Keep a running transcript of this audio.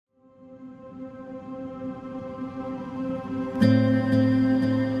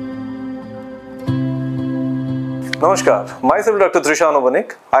Namaskar, myself Dr. Trishan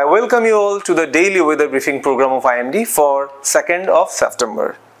Obanik. I welcome you all to the daily weather briefing program of IMD for 2nd of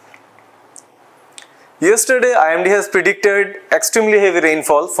September. Yesterday, IMD has predicted extremely heavy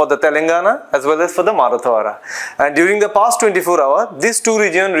rainfall for the Telangana as well as for the Marathavarah. And during the past 24 hours, these two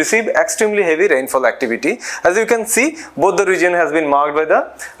regions received extremely heavy rainfall activity. As you can see, both the region has been marked by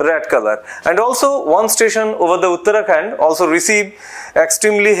the red color. And also, one station over the Uttarakhand also received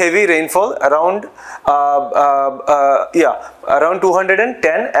extremely heavy rainfall around around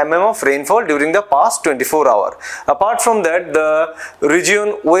 210 mm of rainfall during the past 24 hours. Apart from that, the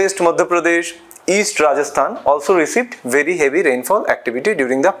region West Madhya Pradesh, East Rajasthan also received very heavy rainfall activity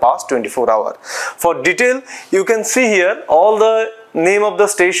during the past 24 hours. For detail, you can see here all the name of the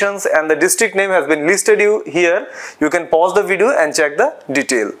stations and the district name has been listed here. You can pause the video and check the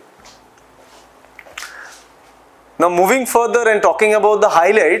detail. Now moving further and talking about the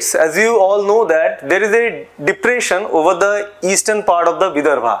highlights, as you all know that there is a depression over the eastern part of the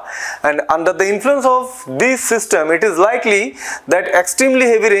Vidarbha, and under the influence of this system it is likely that extremely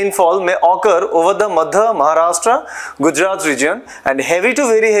heavy rainfall may occur over the Madhya, Maharashtra, Gujarat region, and heavy to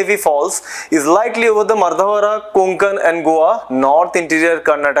very heavy falls is likely over the Madhya, Konkan and Goa, North Interior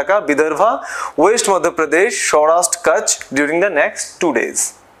Karnataka, Vidarbha, West Madhya Pradesh, Saurashtra, Kutch during the next 2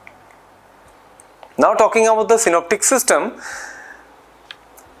 days. Now talking about the synoptic system,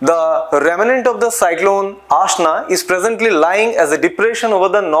 the remnant of the cyclone Ashna is presently lying as a depression over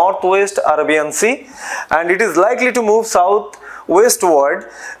the northwest Arabian Sea, and it is likely to move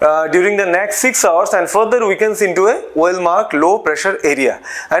southwestward during the next 6 hours and further weakens into a well-marked low pressure area.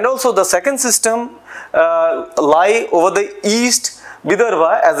 And also the second system lie over the east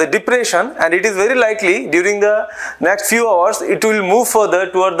Vidarbha as a depression, and it is very likely during the next few hours it will move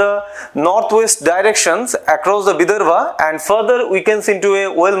further toward the northwest directions across the Vidarbha and further weakens into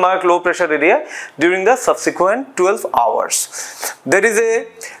a well-marked low pressure area during the subsequent 12 hours. There is a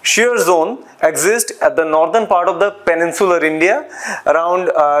shear zone exists at the northern part of the peninsular India around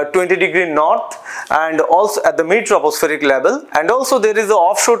 20° north and also at the mid-tropospheric level, and also there is an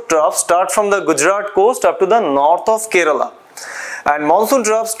offshore trough start from the Gujarat coast up to the north of Kerala. And monsoon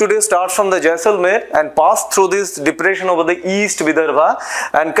troughs today start from the Jaisalmer and pass through this depression over the east Vidarbha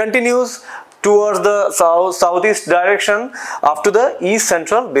and continues towards the southeast direction up to the east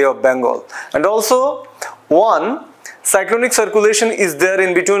central Bay of Bengal. And also one cyclonic circulation is there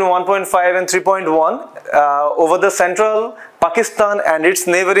in between 1.5 and 3.1 over the central Pakistan and its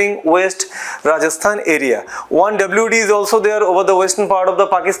neighboring West Rajasthan area. One WD is also there over the western part of the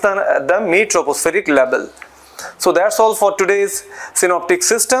Pakistan at the mid-tropospheric level. So that's all for today's synoptic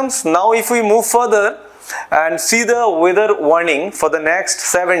systems. Now if we move further and see the weather warning for the next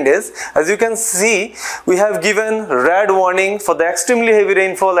 7 days, as you can see we have given red warning for the extremely heavy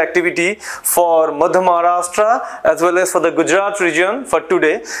rainfall activity for Madhya Maharashtra as well as for the Gujarat region for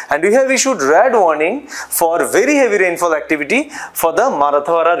today, and we have issued red warning for very heavy rainfall activity for the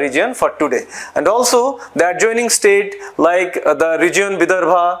Marathavarah region for today, and also the adjoining state like the region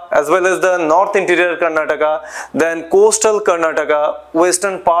Vidarbha as well as the north interior Karnataka, then coastal Karnataka,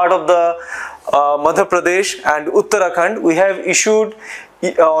 western part of the Madhya Pradesh and Uttarakhand, we have issued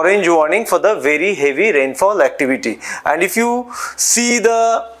orange warning for the very heavy rainfall activity. And if you see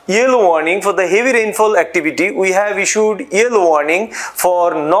the yellow warning for the heavy rainfall activity, we have issued yellow warning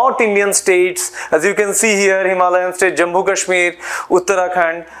for North Indian states. As you can see here, Himalayan state, Jammu Kashmir,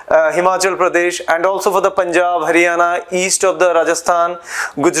 Uttarakhand, Himachal Pradesh, and also for the Punjab, Haryana, east of the Rajasthan,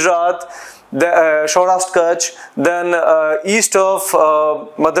 Gujarat, the Saurashtra, Kutch, then east of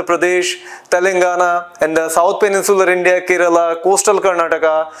Madhya Pradesh, Telangana, and the South Peninsular India, Kerala, coastal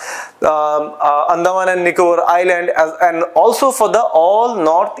Karnataka, Andaman and Nicobar Island, and also for the all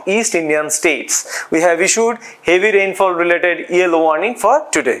northeast Indian states. We have issued heavy rainfall related yellow warning for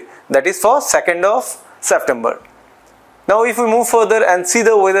today. That is for 2nd of September. Now if we move further and see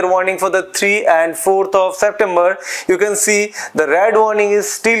the weather warning for the 3rd and 4th of September, you can see the red warning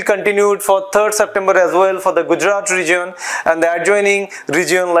is still continued for 3rd September as well for the Gujarat region, and the adjoining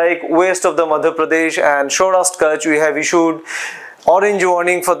region like west of the Madhya Pradesh and Saurashtra, Kutch, we have issued orange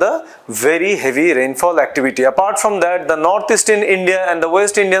warning for the very heavy rainfall activity. Apart from that, the northeastern India and the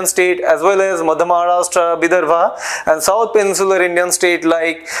West Indian state as well as Madhya Maharashtra, Vidarbha and South Peninsular Indian state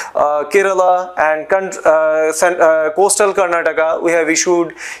like Kerala and coastal Karnataka, we have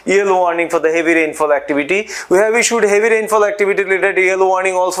issued yellow warning for the heavy rainfall activity. We have issued heavy rainfall activity related yellow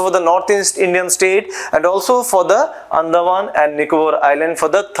warning also for the northeast Indian state and also for the Andaman and Nicobar Island for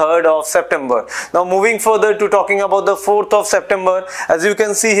the 3rd of September. Now moving further to talking about the 4th of September, September. As you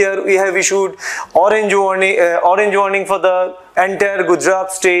can see here, we have issued orange warning for the entire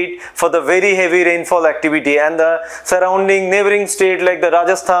Gujarat state for the very heavy rainfall activity, and the surrounding neighboring state like the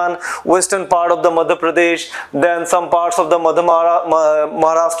Rajasthan, western part of the Madhya Pradesh, then some parts of the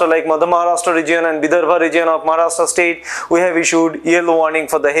Maharashtra like Madhya Maharashtra region and Vidarbha region of Maharashtra state, we have issued yellow warning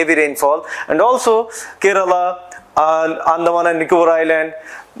for the heavy rainfall. And also Kerala, Andaman and Nicobar Island,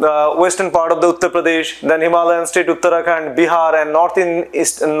 western part of the Uttar Pradesh, then Himalayan state Uttarakhand, Bihar, and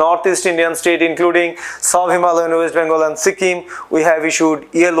Northeast Indian state including South Himalayan, West Bengal and Sikkim, we have issued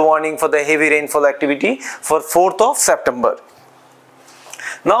yellow warning for the heavy rainfall activity for 4th of September.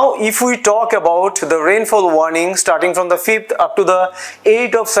 Now, if we talk about the rainfall warning starting from the 5th up to the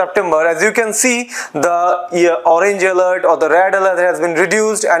 8th of September, as you can see, the orange alert or the red alert has been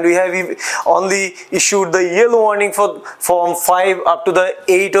reduced, and we have only issued the yellow warning from 5 up to the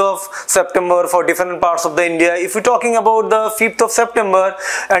 8th of September for different parts of the India. If we're talking about the 5th of September,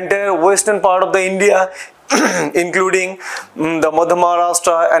 entire western part of the India including the Madhya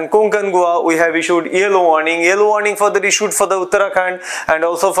Maharashtra and Konkan Goa, we have issued yellow warning. Yellow warning further issued for the Uttarakhand and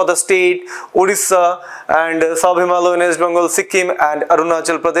also for the state Odisha and South Himalayan, West Bengal, Sikkim and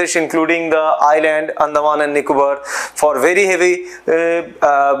Arunachal Pradesh, including the island Andaman and Nicobar, for very heavy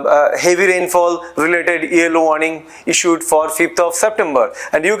rainfall related yellow warning issued for 5th of September.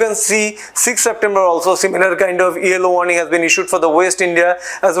 And you can see 6th September also similar kind of yellow warning has been issued for the West India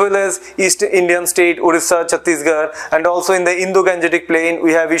as well as East Indian state Odisha, Chhattisgarh, and also in the Indo-Gangetic plain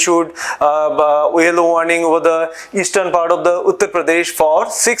we have issued yellow warning over the eastern part of the Uttar Pradesh for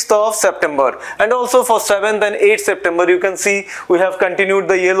 6th of September. And also for 7th and 8th September, you can see we have continued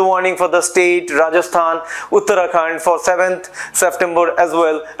the yellow warning for the state Rajasthan, Uttarakhand for 7th September as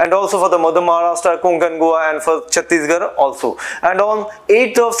well, and also for the Madhya Maharashtra, Konkan Goa and for Chhattisgarh also. And on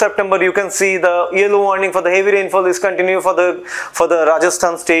 8th of September, you can see the yellow warning for the heavy rainfall is continued for the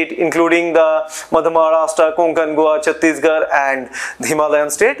Rajasthan state, including the Madhya Maharashtra, Konkan Goa, Chhattisgarh and the Himalayan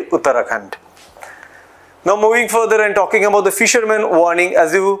state Uttarakhand. Now moving further and talking about the fishermen warning,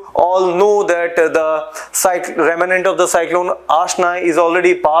 as you all know that the remnant of the cyclone Ashna is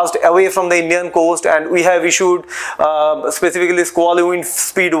already passed away from the Indian coast, and we have issued specifically squally wind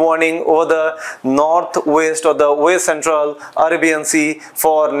speed warning over the northwest or the west central Arabian Sea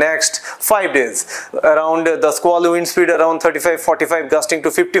for next 5 days. Around the squally wind speed around 35-45 gusting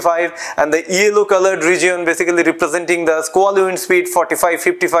to 55, and the yellow colored region basically representing the squally wind speed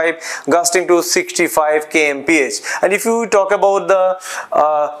 45-55 gusting to 65 kmph. And if you talk about the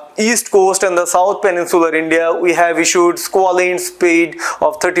east coast and the south peninsular India, we have issued squally wind speed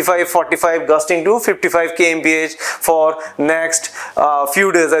of 35-45 gusting to 55 kmph for next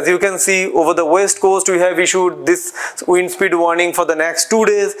few days. As you can see, over the west coast we have issued this wind speed warning for the next 2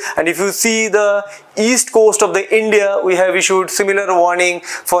 days, and if you see the east coast of the India, we have issued similar warning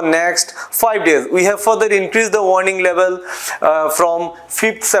for next 5 days. We have further increased the warning level from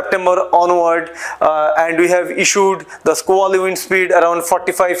 5th September onward, and we have issued the squally wind speed around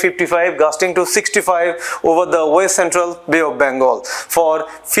 45-55 gusting to 65 over the west central Bay of Bengal for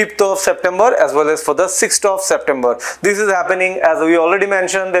 5th of September as well as for the 6th of September. This is happening, as we already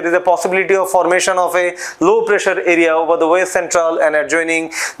mentioned, there is a possibility of formation of a low pressure area over the west central and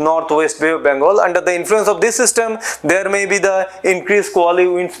adjoining northwest Bay of Bengal. Under the influence of this system, there may be the increased squally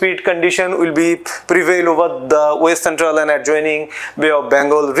wind speed condition will be prevail over the west central and adjoining Bay of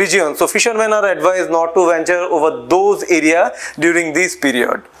Bengal region. So fishermen are advised not to venture over those areas during this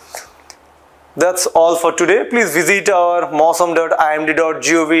period. That's all for today. Please visit our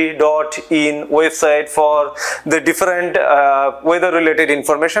mausam.imd.gov.in website for the different weather related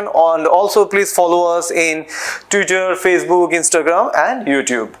information, and also please follow us in Twitter, Facebook, Instagram and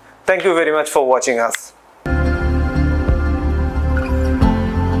YouTube. Thank you very much for watching us.